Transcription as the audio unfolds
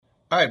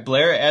All right,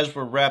 Blair, as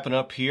we're wrapping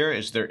up here,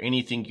 is there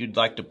anything you'd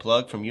like to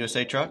plug from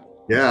USA Truck?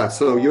 Yeah,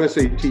 so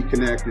USAT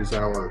Connect is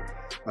our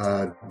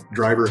uh,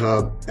 driver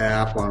hub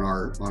app on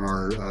our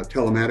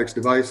telematics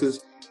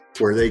devices,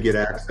 where they get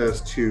access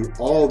to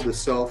all of the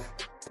self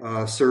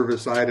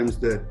service items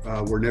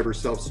that were never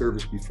self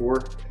service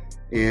before.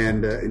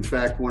 And in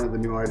fact, one of the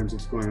new items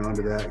that's going on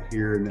to that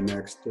here in the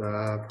next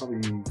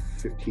probably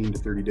 15 to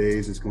 30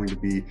 days is going to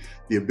be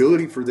the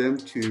ability for them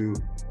to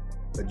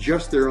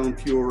adjust their own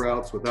fuel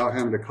routes without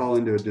having to call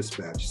into a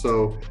dispatch.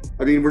 So,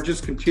 I mean, we're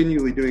just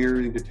continually doing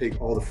everything to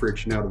take all the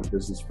friction out of the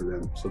business for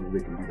them so that they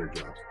can do their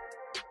jobs.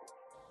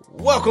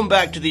 Welcome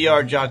back to the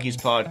Yard Jockeys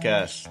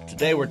podcast.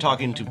 Today we're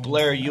talking to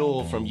Blair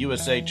Ewell from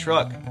USA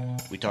Truck.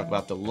 We talk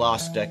about the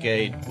lost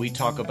decade. We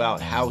talk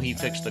about how he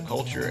fixed the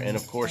culture and,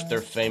 of course,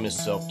 their famous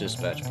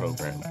self-dispatch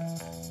program.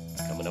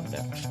 Coming up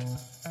next.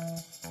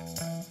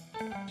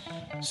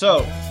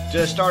 So,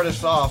 to start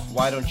us off,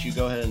 why don't you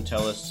go ahead and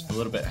tell us a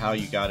little bit how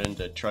you got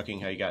into trucking,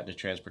 how you got into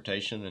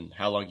transportation, and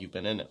how long you've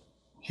been in it?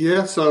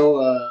 Yeah,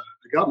 so I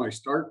got my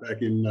start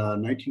back in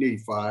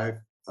 1985.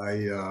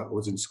 I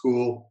was in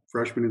school,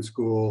 freshman in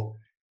school,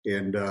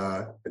 and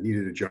I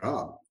needed a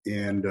job.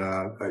 And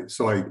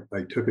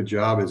I took a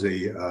job as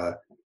a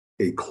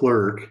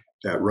clerk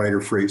at Ryder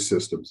Freight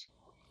Systems,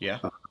 Yeah.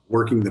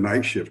 working the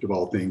night shift of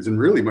all things. And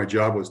really, my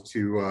job was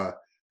to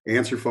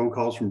answer phone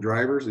calls from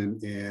drivers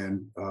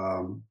and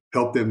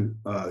help them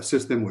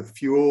assist them with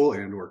fuel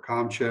and or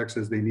comm checks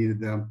as they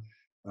needed them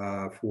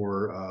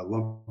for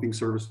lumping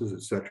services,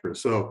 etc.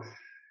 So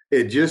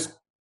it just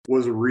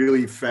was a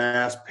really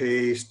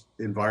fast-paced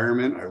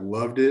environment. I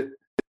loved it,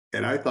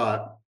 and I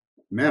thought,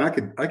 man,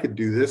 I could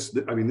do this.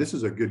 I mean, this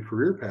is a good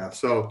career path.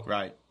 So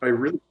Right.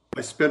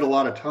 I spent a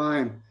lot of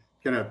time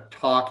kind of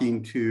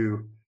talking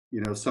to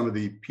some of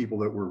the people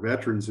that were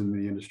veterans in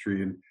the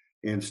industry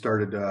and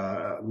started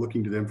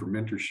looking to them for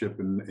mentorship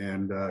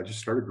and just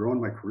started growing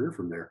my career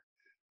from there.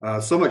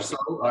 So much so,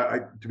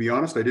 to be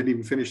honest, I didn't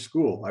even finish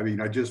school. I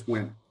mean, I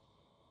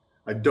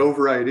dove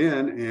right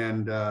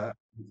in,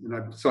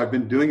 so I've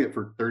been doing it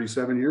for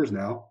 37 years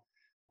now.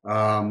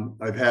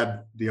 I've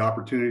had the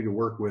opportunity to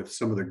work with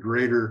some of the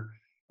greater,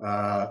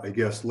 I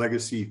guess,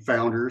 legacy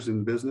founders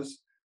in business.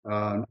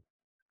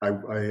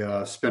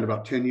 I spent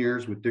about 10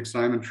 years with Dick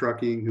Simon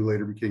Trucking, who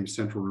later became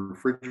Central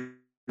Refrigerated,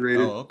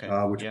 Oh, okay.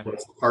 which Yeah.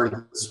 was part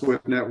of the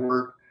Swift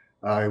network.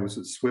 I was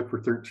at Swift for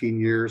 13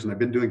 years, and I've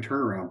been doing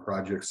turnaround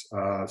projects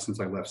since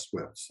I left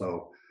Swift.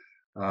 So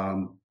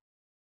um,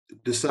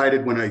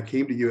 decided when I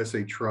came to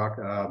USA Truck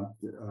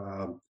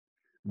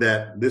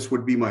that this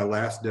would be my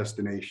last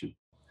destination.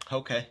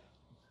 Okay.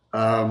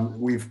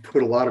 We've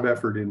put a lot of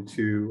effort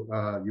into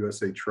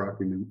USA Truck,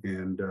 and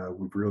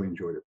we've really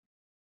enjoyed it.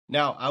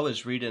 Now, I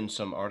was reading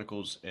some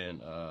articles in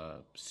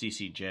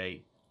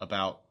CCJ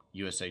about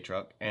USA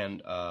Truck,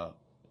 and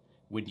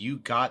when you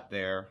got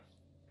there,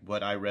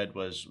 what I read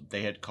was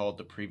they had called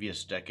the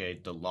previous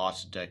decade the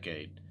lost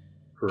decade.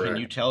 Can you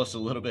Correct. tell us a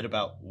little bit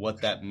about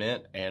what that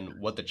meant and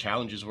what the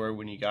challenges were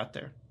when you got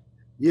there?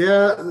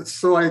 Yeah,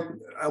 so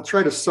I'll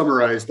try to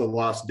summarize the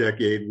lost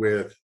decade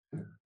with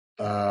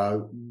uh,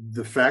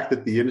 the fact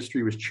that the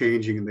industry was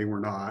changing and they were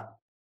not.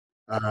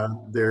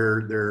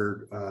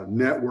 Their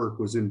network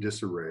was in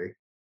disarray.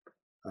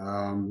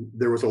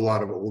 There was a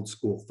lot of old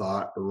school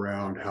thought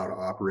around how to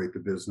operate the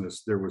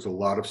business. There was a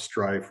lot of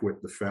strife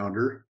with the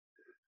founder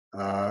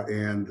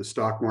and the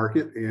stock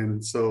market.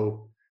 And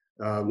so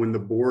when the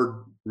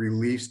board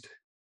released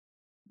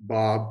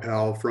Bob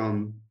Powell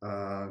from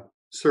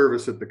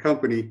service at the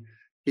company,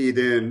 he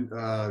then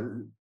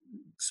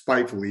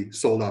spitefully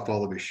sold off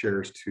all of his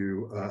shares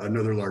to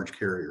another large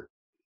carrier.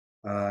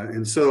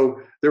 And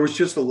so there was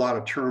just a lot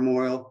of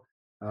turmoil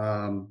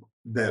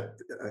that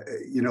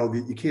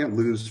you can't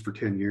lose for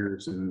 10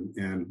 years and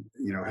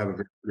have a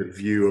very good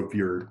view of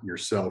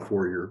yourself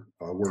or your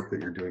work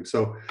that you're doing.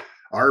 So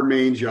our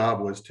main job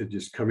was to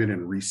just come in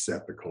and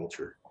reset the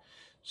culture.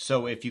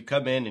 So if you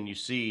come in and you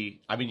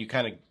see, I mean, you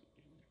kind of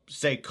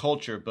say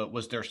culture, but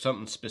was there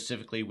something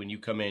specifically when you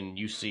come in and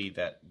you see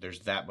that there's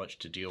that much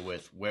to deal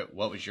with? What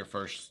was your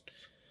first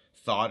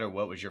thought or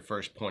what was your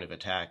first point of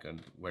attack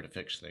on where to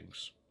fix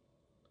things?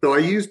 So I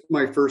used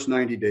my first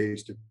 90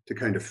 days to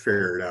kind of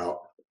ferret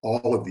out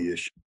all of the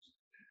issues.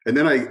 And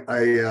then I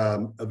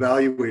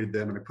evaluated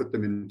them and I put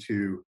them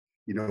into,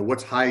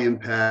 what's high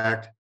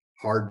impact,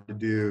 hard to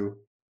do,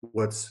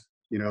 what's,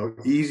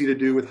 easy to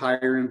do with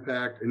higher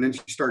impact. And then you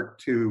start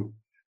to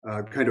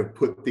kind of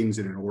put things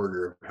in an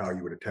order of how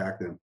you would attack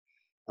them.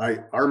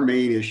 Our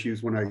main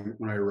issues when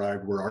I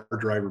arrived were our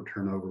driver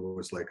turnover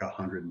was like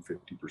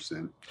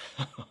 150%.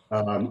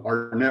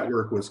 Our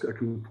network was a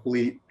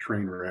complete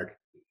train wreck.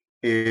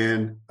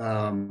 And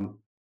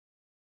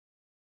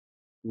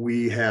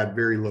we had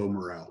very low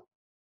morale.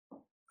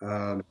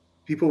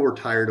 People were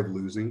tired of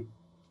losing.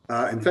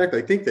 In fact,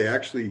 I think they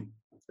actually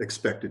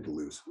expected to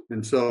lose,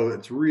 and so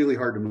it's really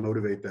hard to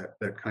motivate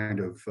that kind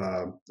of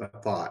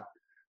thought.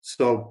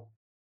 So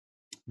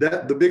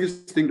that the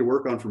biggest thing to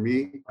work on for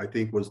me, I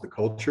think, was the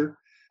culture,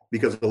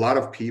 because a lot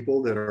of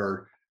people that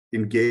are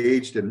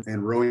engaged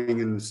and rowing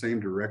in the same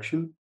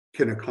direction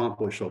can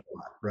accomplish a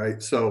lot,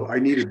 right? So I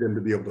needed them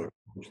to be able to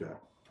accomplish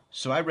that.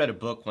 So I read a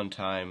book one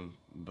time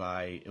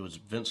by, it was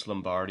Vince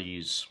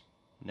Lombardi's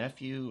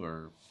nephew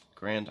or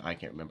I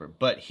can't remember,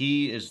 but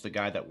he is the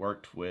guy that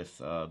worked with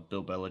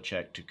Bill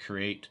Belichick to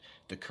create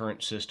the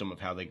current system of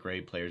how they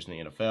grade players in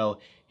the NFL.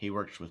 He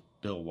works with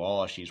Bill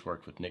Walsh. He's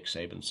worked with Nick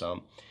Saban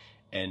some.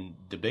 And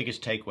the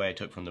biggest takeaway I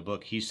took from the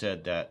book, he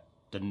said that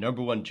the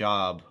number one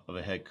job of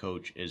a head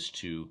coach is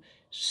to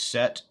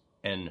set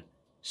and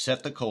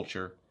set the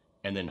culture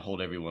and then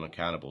hold everyone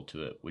accountable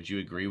to it. Would you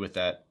agree with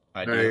that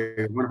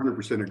idea? I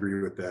 100%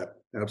 agree with that.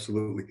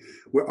 Absolutely.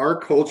 Well, our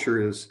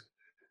culture is,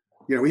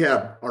 we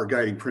have our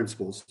guiding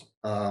principles,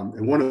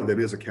 and one of them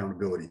is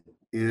accountability.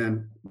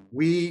 And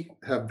we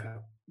have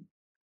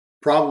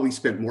probably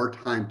spent more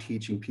time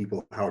teaching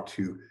people how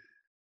to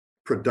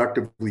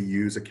productively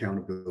use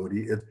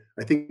accountability.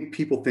 I think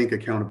people think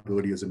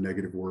accountability is a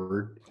negative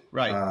word.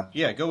 Right.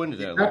 Yeah, go into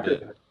that a little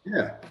bit.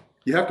 Yeah.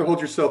 You have to hold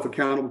yourself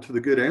accountable to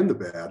the good and the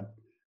bad,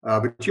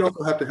 but you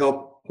also have to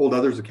help hold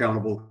others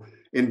accountable.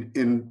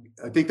 And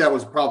I think that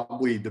was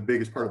probably the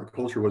biggest part of the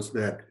culture, was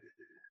that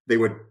they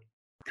would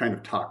kind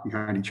of talk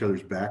behind each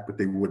other's back, but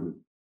they wouldn't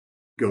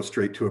go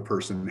straight to a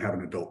person and have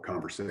an adult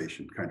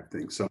conversation kind of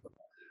thing.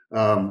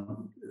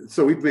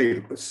 So we've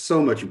made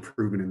so much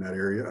improvement in that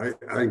area.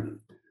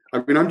 I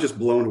mean, I'm just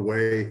blown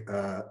away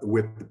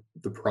with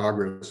the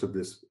progress of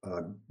this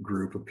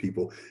group of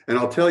people. And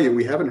I'll tell you,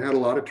 we haven't had a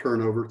lot of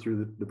turnover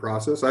through the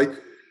process.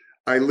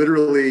 I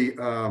literally,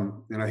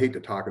 and I hate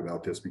to talk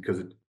about this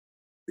because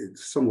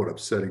it's somewhat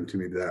upsetting to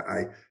me that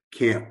I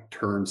can't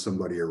turn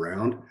somebody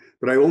around,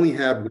 but I only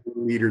had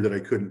one leader that I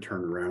couldn't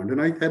turn around, and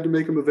I had to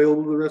make him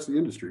available to the rest of the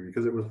industry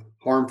because it was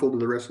harmful to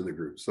the rest of the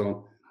group.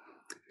 So,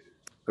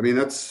 I mean,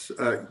 that's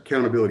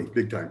accountability,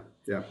 big time.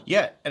 Yeah.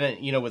 Yeah,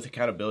 and with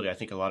accountability, I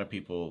think a lot of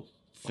people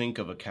think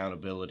of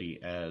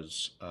accountability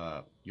as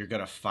you're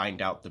going to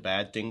find out the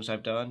bad things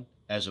I've done,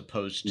 as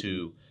opposed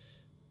to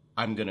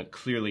I'm going to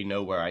clearly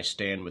know where I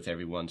stand with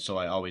everyone, so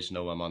I always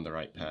know I'm on the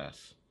right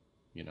path.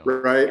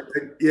 Right.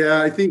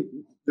 Yeah, I think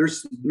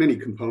there's many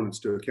components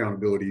to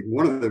accountability.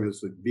 One of them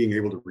is being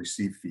able to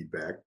receive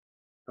feedback.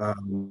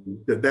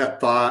 That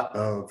thought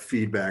of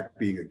feedback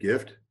being a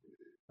gift,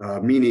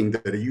 meaning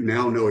that you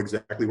now know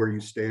exactly where you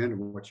stand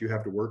and what you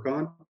have to work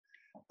on.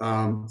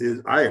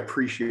 Is I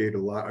appreciate a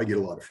lot. I get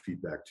a lot of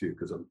feedback too,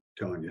 because I'm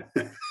telling you,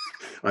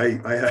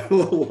 I have a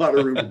lot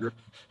of room to grow.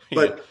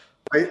 But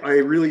I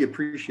really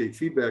appreciate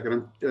feedback,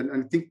 and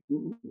I think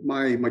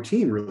my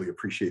team really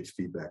appreciates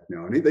feedback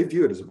now, and they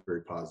view it as a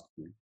very positive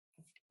thing.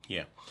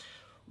 Yeah.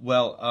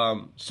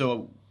 Well,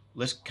 so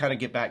let's kind of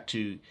get back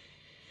to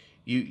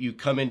you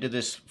come into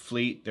this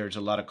fleet. There's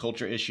a lot of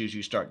culture issues.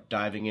 You start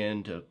diving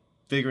into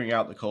figuring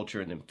out the culture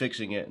and then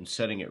fixing it and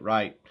setting it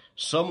right.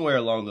 Somewhere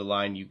along the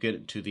line, you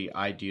get to the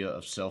idea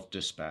of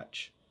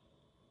self-dispatch.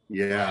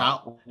 Yeah.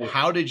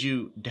 How did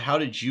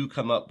you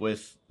come up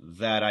with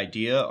that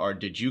idea, or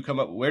did you come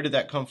up? Where did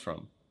that come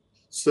from?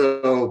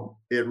 So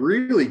it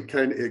really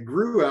it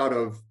grew out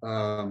of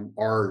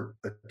our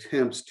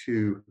attempts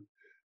to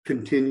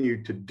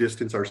continue to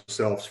distance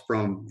ourselves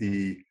from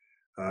the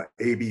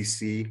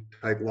ABC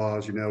type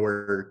laws,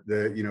 where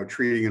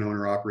treating an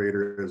owner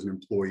operator as an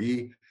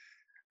employee.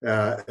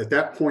 At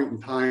that point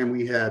in time,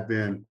 we had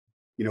been,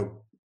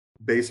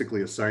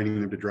 basically assigning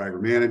them to driver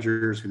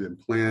managers who then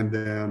planned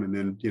them and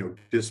then,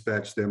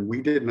 dispatched them. We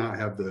did not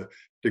have the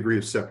degree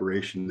of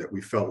separation that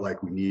we felt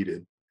like we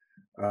needed.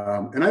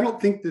 And I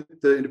don't think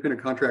that the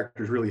independent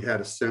contractors really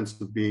had a sense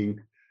of being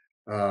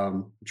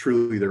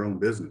truly their own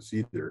business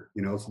either.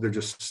 So they're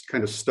just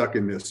kind of stuck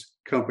in this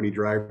company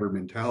driver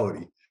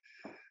mentality.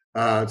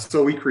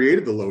 So we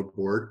created the load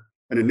board,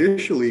 and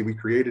initially we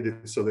created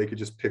it so they could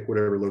just pick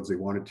whatever loads they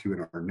wanted to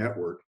in our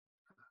network.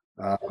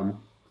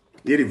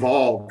 It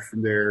evolved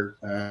from there,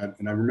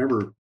 and I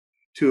remember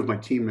two of my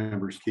team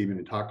members came in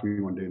and talked to me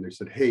one day, and they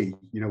said, "Hey,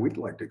 we'd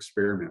like to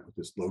experiment with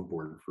this load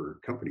board for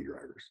company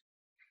drivers."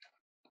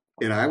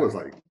 And I was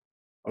like,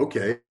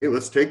 "Okay,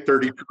 let's take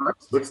 30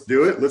 trucks, let's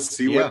do it, let's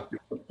see what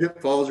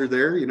pitfalls are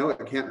there.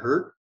 It can't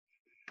hurt."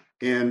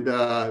 And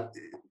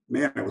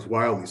man, it was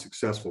wildly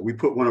successful. We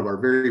put one of our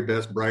very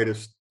best,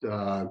 brightest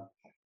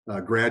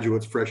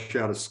graduates fresh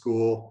out of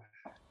school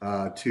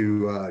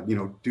to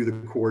do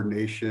the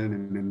coordination,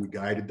 and then we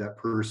guided that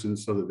person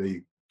so that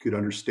they could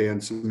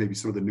understand maybe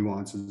some of the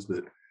nuances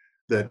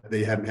that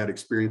they hadn't had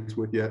experience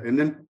with yet. And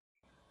then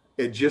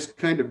it just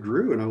kind of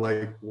grew, and I'm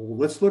like, well,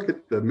 let's look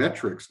at the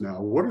metrics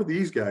now. What are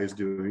these guys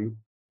doing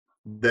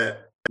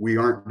that we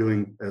aren't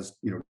doing as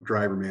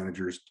driver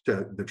managers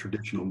to the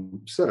traditional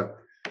setup?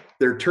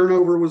 Their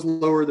turnover was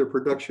lower, their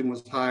production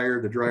was higher,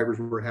 the drivers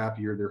were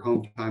happier, their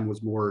home time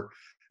was more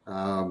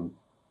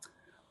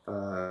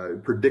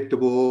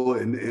predictable,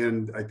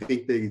 and I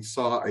think they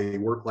saw a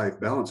work-life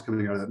balance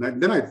coming out of that.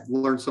 And then I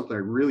learned something I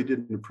really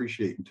didn't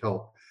appreciate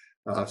until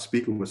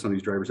speaking with some of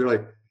these drivers. They're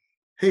like,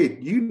 "Hey,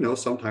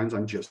 sometimes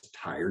I'm just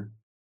tired.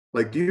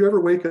 Like, do you ever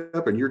wake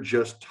up and you're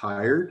just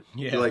tired?"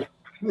 Yeah. You're like,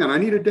 "Man, I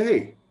need a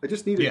day. I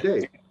just need a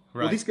day."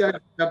 Well, Right. these guys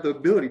have the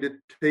ability to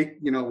take,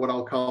 what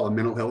I'll call a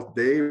mental health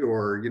day,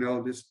 or,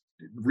 just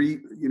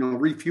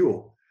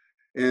refuel.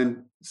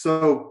 And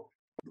so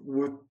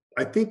with,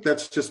 I think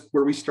that's just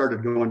where we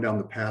started going down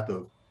the path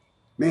of,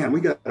 man,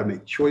 we got to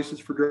make choices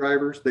for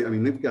drivers.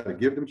 They've got to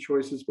give them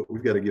choices, but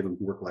we've got to give them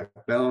work-life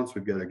balance.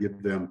 We've got to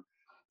give them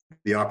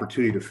the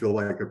opportunity to feel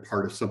like a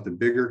part of something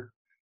bigger.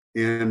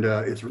 And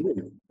it's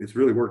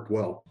really worked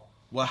well.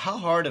 Well, how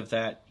hard of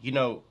that,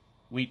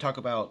 we talk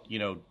about,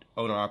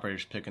 owner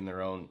operators picking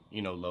their own,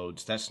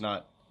 loads. That's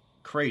not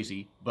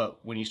crazy, but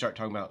when you start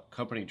talking about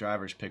company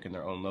drivers picking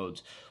their own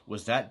loads,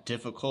 was that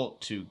difficult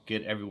to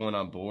get everyone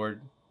on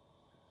board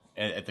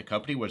at the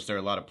company? Was there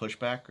a lot of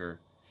pushback or?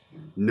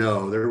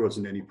 No, there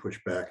wasn't any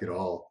pushback at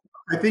all.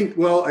 I think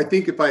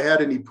if I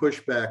had any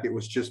pushback, it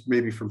was just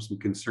maybe from some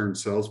concerned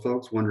sales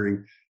folks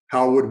wondering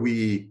how would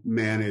we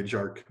manage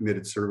our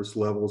committed service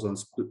levels on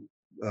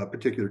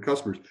particular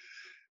customers.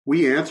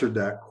 We answered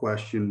that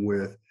question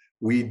with,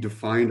 we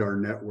defined our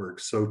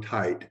network so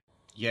tight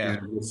Yeah,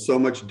 and with so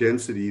much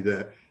density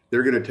that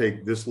they're going to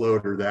take this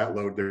load or that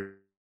load. They're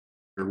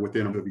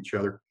within them of each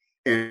other,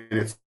 and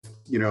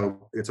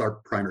it's our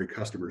primary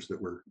customers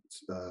that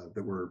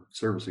we're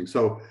servicing.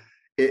 So,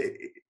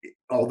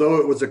 although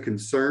it was a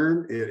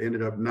concern, it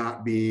ended up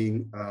not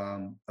being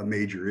a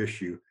major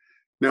issue.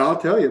 Now, I'll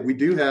tell you, we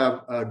do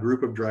have a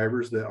group of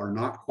drivers that are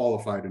not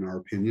qualified, in our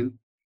opinion,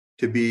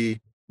 to be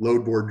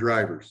load board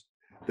drivers.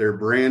 They're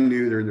brand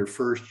new, they're in their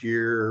first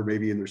year, or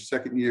maybe in their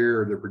second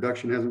year, or their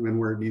production hasn't been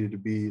where it needed to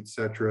be, et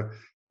cetera.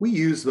 We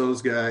use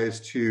those guys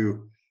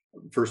to,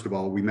 first of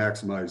all, we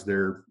maximize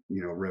their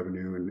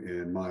revenue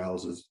and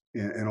miles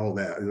and all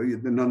that.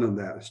 None of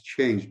that has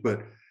changed,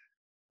 but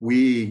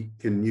we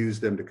can use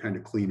them to kind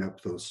of clean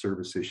up those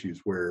service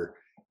issues where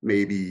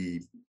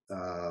maybe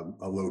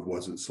a load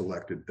wasn't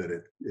selected that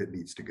it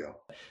needs to go.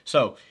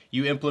 so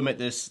you implement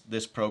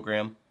this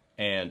program,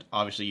 and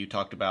obviously you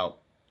talked about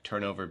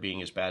turnover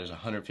being as bad as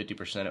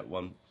 150% at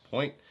one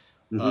point.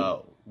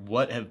 Mm-hmm.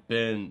 What have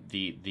been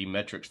the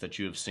metrics that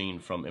you have seen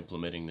from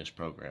implementing this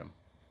program?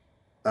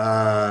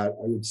 I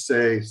would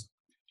say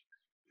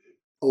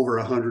over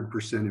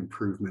 100%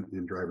 improvement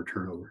in driver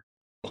turnover.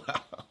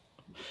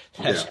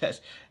 That's, Yeah.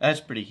 that's that's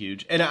pretty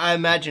huge, and I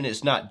imagine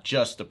it's not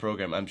just the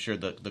program. I'm sure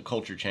the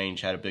culture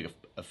change had a big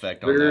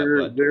effect on that.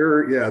 But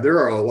There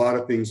are a lot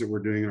of things that we're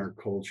doing in our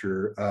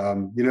culture.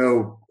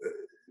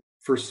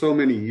 For so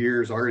many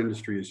years, our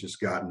industry has just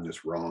gotten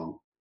this wrong.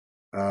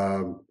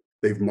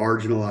 They've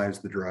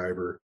marginalized the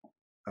driver.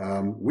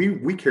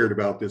 We cared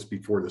about this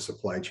before the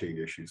supply chain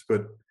issues,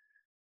 but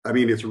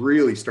it's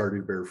really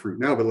starting to bear fruit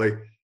now. But like,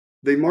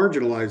 they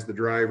marginalize the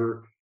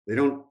driver. They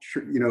don't,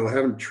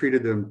 haven't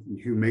treated them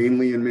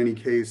humanely in many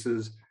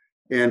cases.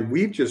 And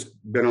we've just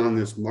been on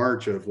this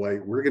march of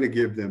like, we're going to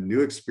give them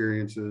new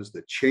experiences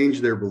that change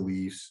their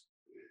beliefs,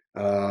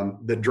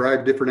 that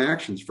drive different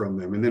actions from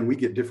them. And then we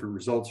get different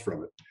results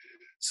from it.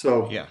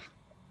 So, yeah,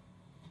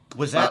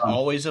 was that um,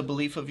 always a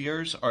belief of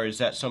yours, or is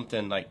that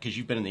something like because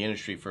you've been in the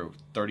industry for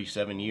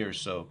 37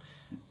 years? So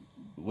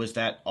was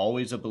that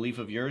always a belief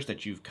of yours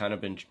that you've kind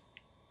of been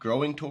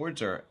growing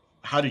towards, or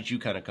how did you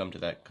kind of come to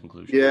that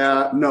conclusion?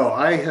 yeah, no,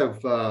 I have.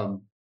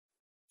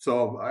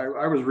 So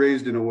I was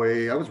raised in a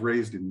way, I was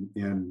raised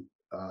in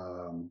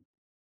kind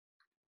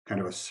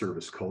of a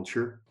service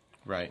culture,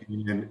 Right,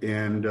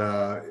 and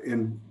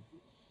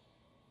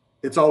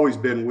it's always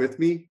been with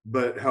me.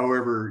 But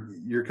however,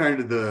 you're kind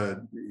of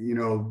the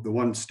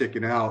one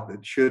sticking out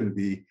that shouldn't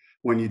be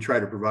when you try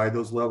to provide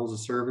those levels of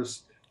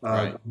service.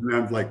 right.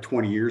 And like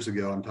 20 years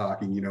ago, I'm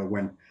talking,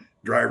 when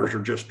drivers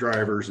are just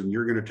drivers and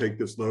you're going to take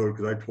this load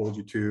because I told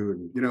you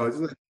to,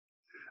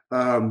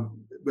 and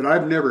but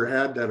I've never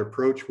had that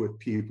approach with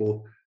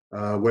people,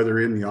 whether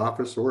in the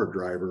office or a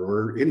driver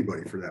or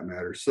anybody for that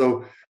matter.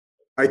 So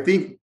I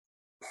think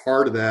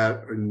part of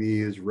that in me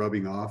is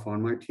rubbing off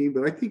on my team,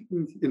 but I think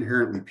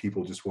inherently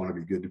people just want to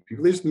be good to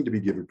people. They just need to be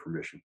given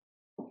permission.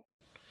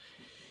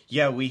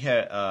 Yeah, we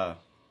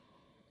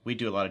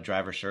do a lot of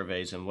driver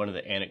surveys, and one of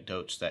the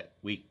anecdotes that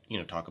we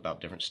talk about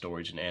different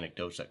stories and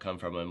anecdotes that come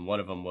from them. One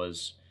of them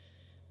was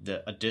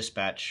the a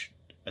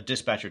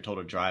dispatcher told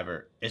a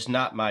driver, "It's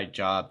not my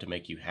job to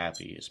make you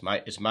happy.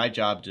 It's my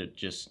job to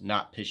just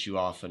not piss you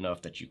off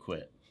enough that you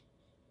quit."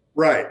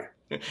 Right.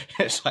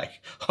 It's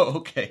like, oh,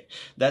 okay,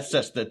 that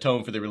sets the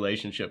tone for the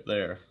relationship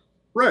there.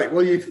 Right.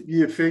 Well,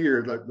 you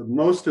figure that the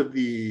most of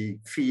the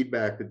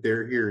feedback that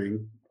they're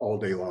hearing all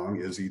day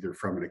long is either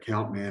from an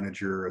account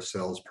manager, a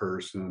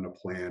salesperson, a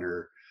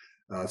planner,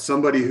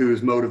 somebody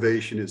whose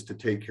motivation is to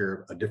take care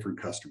of a different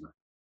customer.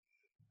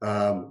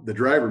 The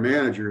driver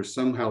manager is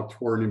somehow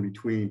torn in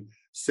between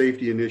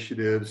safety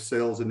initiatives,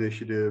 sales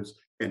initiatives,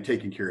 and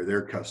taking care of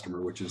their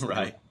customer, which is the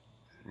Right,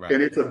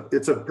 and right.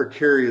 it's a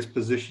precarious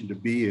position to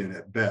be in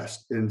at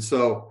best. And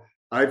so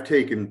I've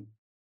taken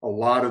a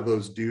lot of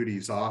those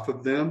duties off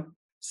of them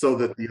so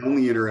that the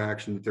only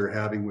interaction that they're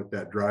having with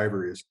that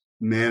driver is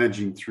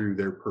managing through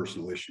their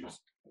personal issues.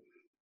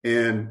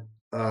 And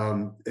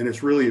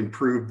it's really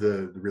improved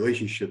the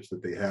relationships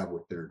that they have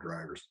with their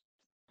drivers.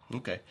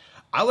 Okay.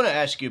 I want to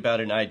ask you about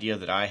an idea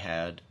that I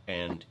had,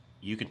 and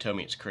you can tell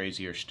me it's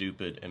crazy or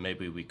stupid, and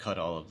maybe we cut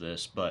all of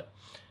this. But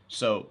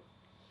so,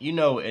 in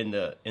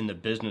the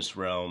business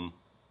realm,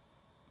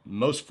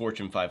 most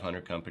Fortune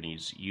 500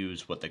 companies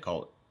use what they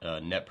call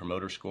Net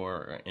Promoter Score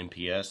or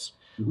NPS,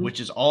 Hmm. which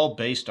is all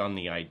based on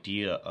the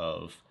idea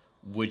of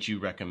would you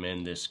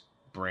recommend this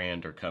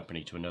brand or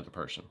company to another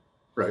person.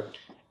 Right.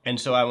 And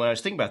so when I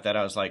was thinking about that,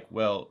 I was like,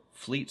 well,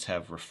 fleets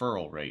have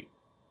referral rate,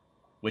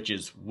 which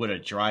is would a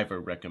driver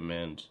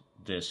recommend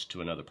this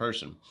to another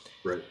person?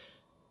 Right.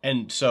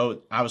 And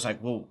so I was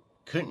like, well,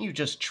 couldn't you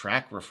just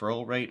track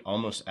referral rate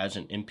almost as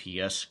an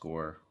NPS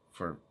score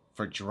for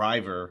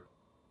driver?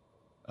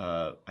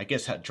 I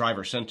guess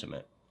driver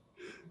sentiment.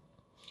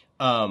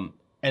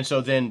 And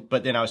so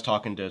but then I was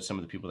talking to some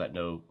of the people that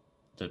know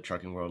the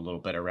trucking world a little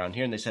better around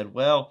here, and they said,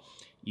 well,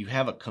 you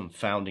have a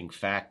confounding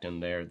fact in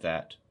there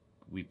that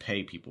we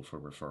pay people for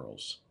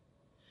referrals.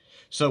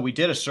 So we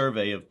did a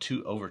survey of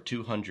over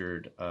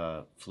 200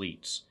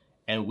 fleets,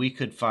 and we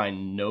could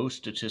find no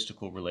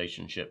statistical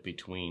relationship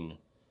between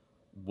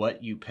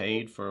what you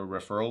paid for a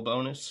referral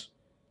bonus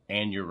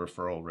and your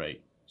referral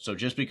rate. So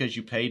just because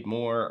you paid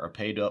more or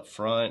paid up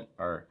front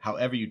or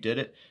however you did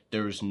it,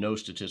 there is no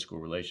statistical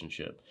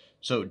relationship.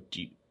 So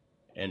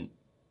and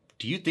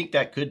do you think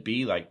that could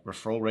be like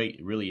referral rate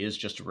really is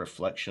just a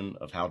reflection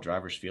of how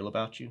drivers feel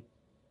about you?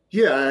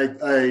 Yeah,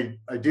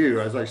 I do.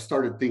 As I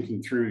started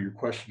thinking through your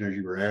question as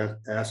you were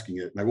asking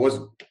it, and I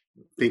wasn't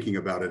thinking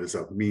about it as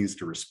a means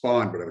to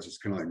respond, but I was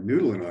just kind of like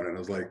noodling on it. And I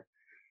was like,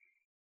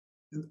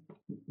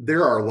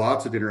 there are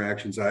lots of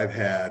interactions I've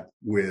had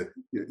with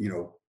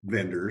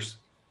vendors,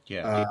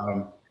 Yeah.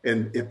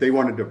 and if they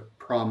wanted to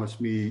promise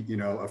me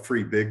a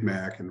free Big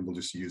Mac, and we'll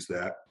just use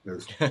that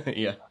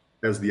Yeah.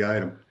 as the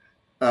item,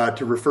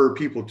 to refer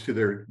people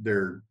to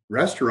their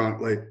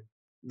restaurant, like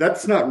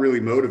that's not really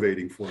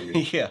motivating for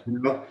me, Yeah. you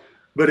know.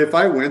 But if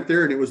I went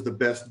there and it was the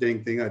best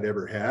dang thing I'd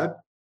ever had,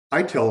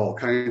 I tell all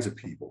kinds of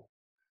people.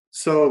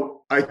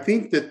 So I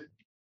think that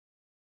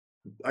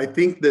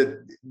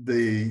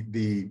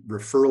the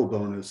referral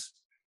bonus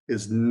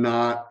is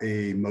not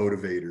a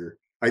motivator.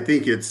 I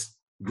think it's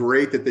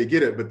great that they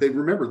get it, but they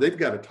remember they've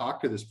got to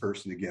talk to this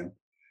person again.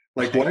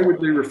 Like, why Right.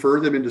 would they refer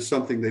them into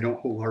something they don't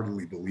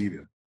wholeheartedly believe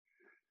in?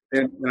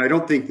 And I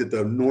don't think that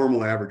the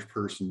normal average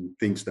person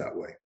thinks that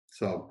way.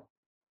 So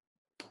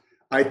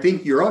I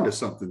think you're onto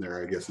something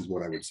there, I guess is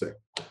what I would say.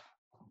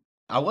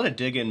 I want to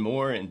dig in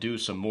more and do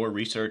some more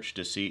research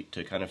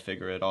to kind of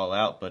figure it all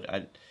out, but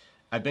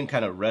I've been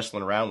kind of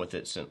wrestling around with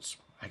it since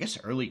I guess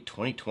early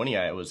 2020.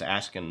 I was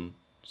asking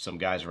some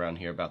guys around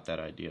here about that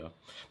idea.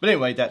 But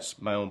anyway,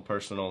 that's my own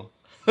personal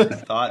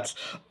thoughts.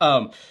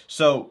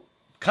 So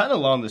kind of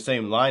along the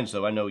same lines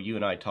though, I know you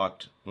and I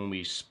talked when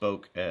we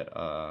spoke at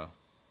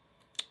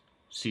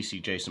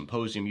CCJ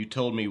Symposium. You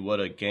told me what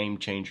a game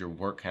changer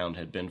Workhound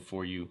had been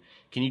for you.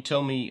 Can you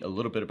tell me a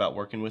little bit about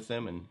working with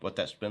them and what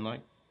that's been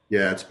like?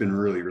 Yeah, it's been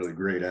really, really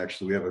great.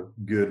 Actually, we have a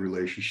good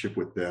relationship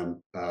with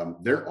them.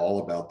 They're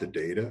all about the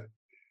data,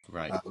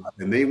 Right.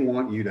 and they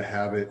want you to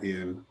have it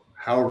in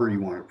however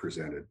you want it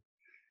presented.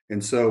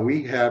 And so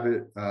we have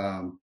it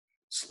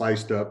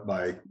sliced up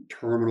by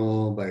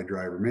terminal, by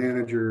driver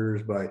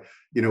managers,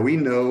 we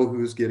know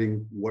who's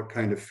getting what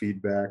kind of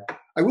feedback.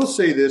 I will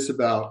say this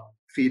about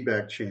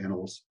feedback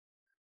channels.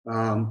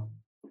 Um,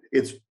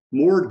 it's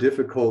more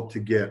difficult to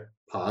get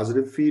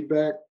positive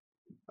feedback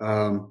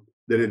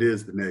than it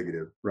is the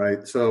negative,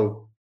 right?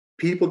 So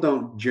people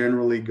don't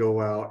generally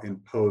go out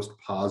and post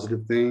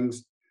positive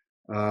things.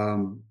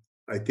 Um,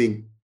 I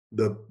think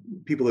the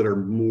people that are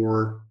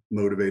more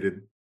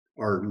motivated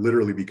are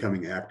literally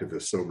becoming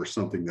activists over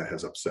something that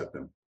has upset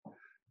them.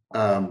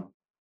 Um,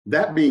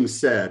 that being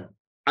said,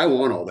 I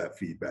want all that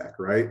feedback,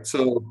 right?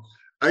 So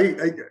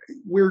I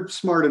we're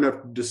smart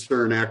enough to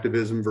discern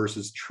activism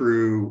versus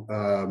true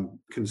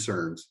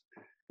concerns,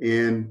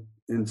 and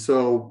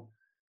so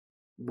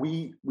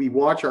we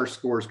watch our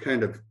scores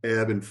kind of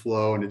ebb and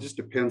flow, and it just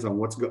depends on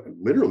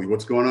literally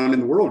what's going on in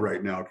the world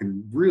right now. It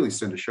can really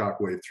send a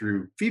shockwave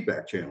through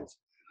feedback channels.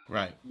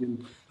 Right.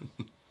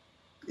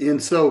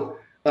 And so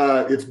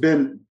it's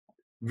been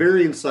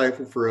very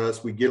insightful for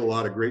us. We get a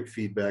lot of great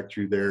feedback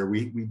through there.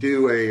 We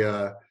do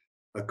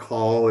a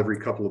call every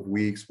couple of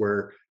weeks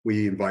where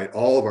we invite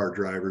all of our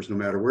drivers, no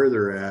matter where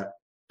they're at,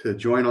 to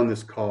join on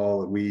this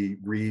call, and we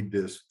read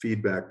this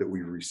feedback that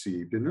we've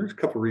received. And there's a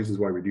couple of reasons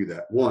why we do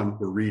that. One,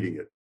 we're reading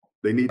it.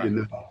 They need to Right.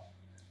 know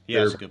Yeah,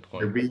 they're that's a good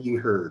they're point. being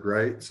heard,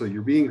 right? So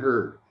you're being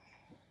heard,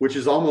 which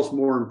is almost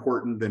more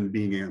important than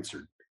being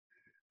answered.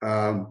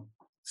 Um,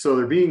 so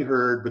they're being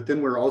heard, but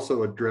then we're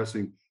also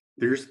addressing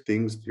here's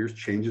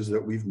changes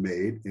that we've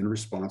made in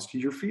response to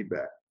your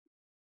feedback.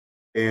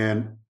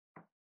 And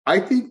I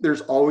think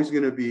there's always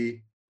going to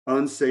be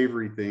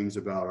unsavory things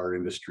about our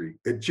industry.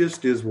 It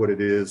just is what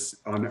it is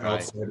on the Right.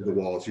 outside of the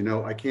walls.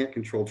 I can't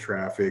control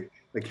traffic.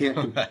 I can't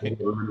control Right.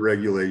 urban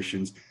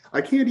regulations.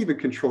 I can't even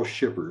control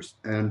shippers.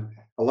 And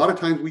a lot of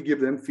times we give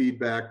them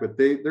feedback, but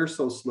they're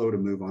so slow to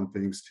move on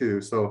things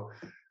too. So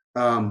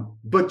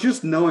But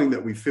just knowing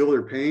that we feel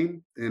their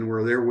pain and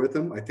we're there with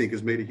them, I think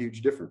has made a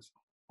huge difference.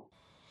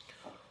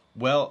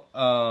 Well,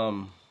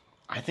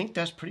 I think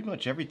that's pretty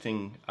much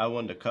everything I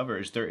wanted to cover.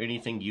 Is there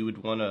anything you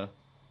would want to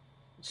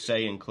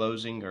say in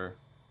closing, or?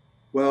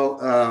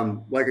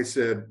 Well, like I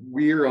said,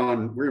 we're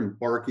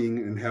embarking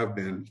and have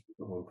been,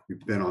 well,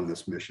 we've been on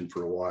this mission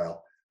for a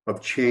while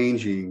of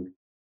changing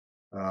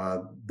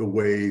the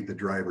way the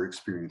driver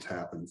experience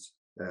happens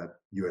at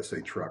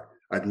USA Truck.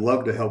 I'd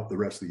love to help the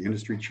rest of the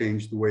industry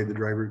change the way the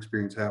driver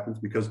experience happens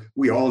because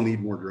we all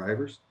need more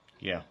drivers.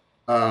 Yeah.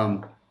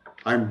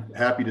 I'm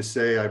happy to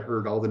say I've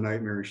heard all the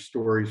nightmarish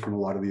stories from a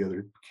lot of the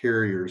other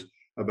carriers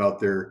about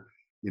their,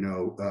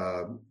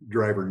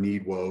 driver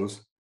need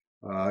woes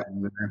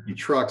and the empty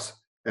trucks.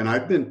 And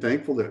I've been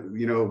thankful that,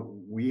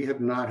 we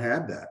have not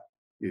had that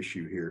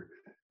issue here.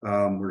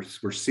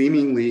 We're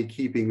seemingly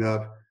keeping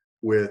up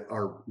with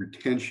our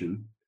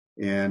retention.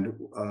 And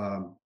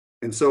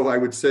so I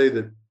would say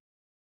that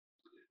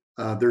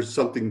there's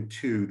something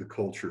to the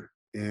culture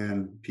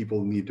and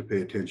people need to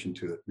pay attention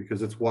to it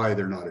because it's why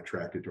they're not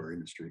attracted to our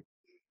industry.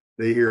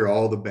 They hear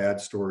all the bad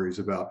stories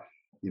about,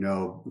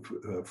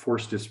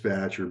 forced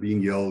dispatch or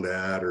being yelled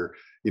at or,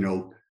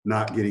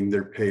 not getting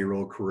their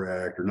payroll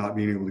correct or not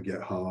being able to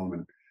get home.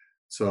 And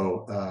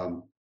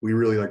so we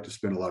really like to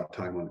spend a lot of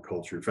time on the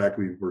culture. In fact,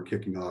 we're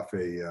kicking off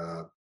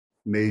a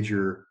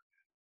major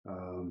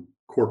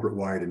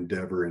corporate-wide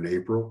endeavor in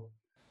April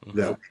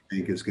that we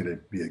think is going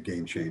to be a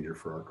game changer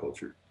for our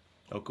culture.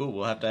 Oh, cool.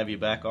 We'll have to have you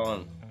back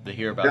on to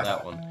hear about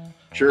that one.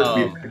 Sure,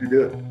 be happy to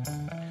do it.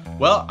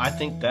 Well, I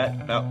think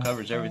that about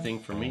covers everything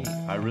for me.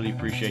 I really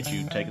appreciate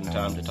you taking the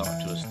time to talk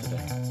to us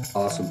today.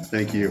 Awesome.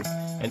 Thank you.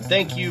 And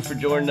thank you for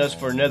joining us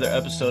for another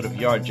episode of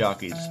Yard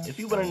Jockeys. If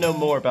you want to know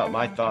more about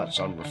my thoughts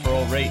on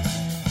referral rates,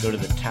 go to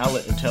the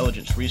Talent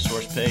Intelligence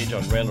resource page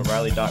on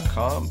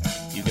randallriley.com.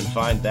 You can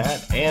find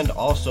that and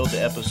also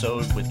the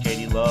episode with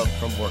Katie Love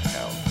from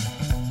Workhound.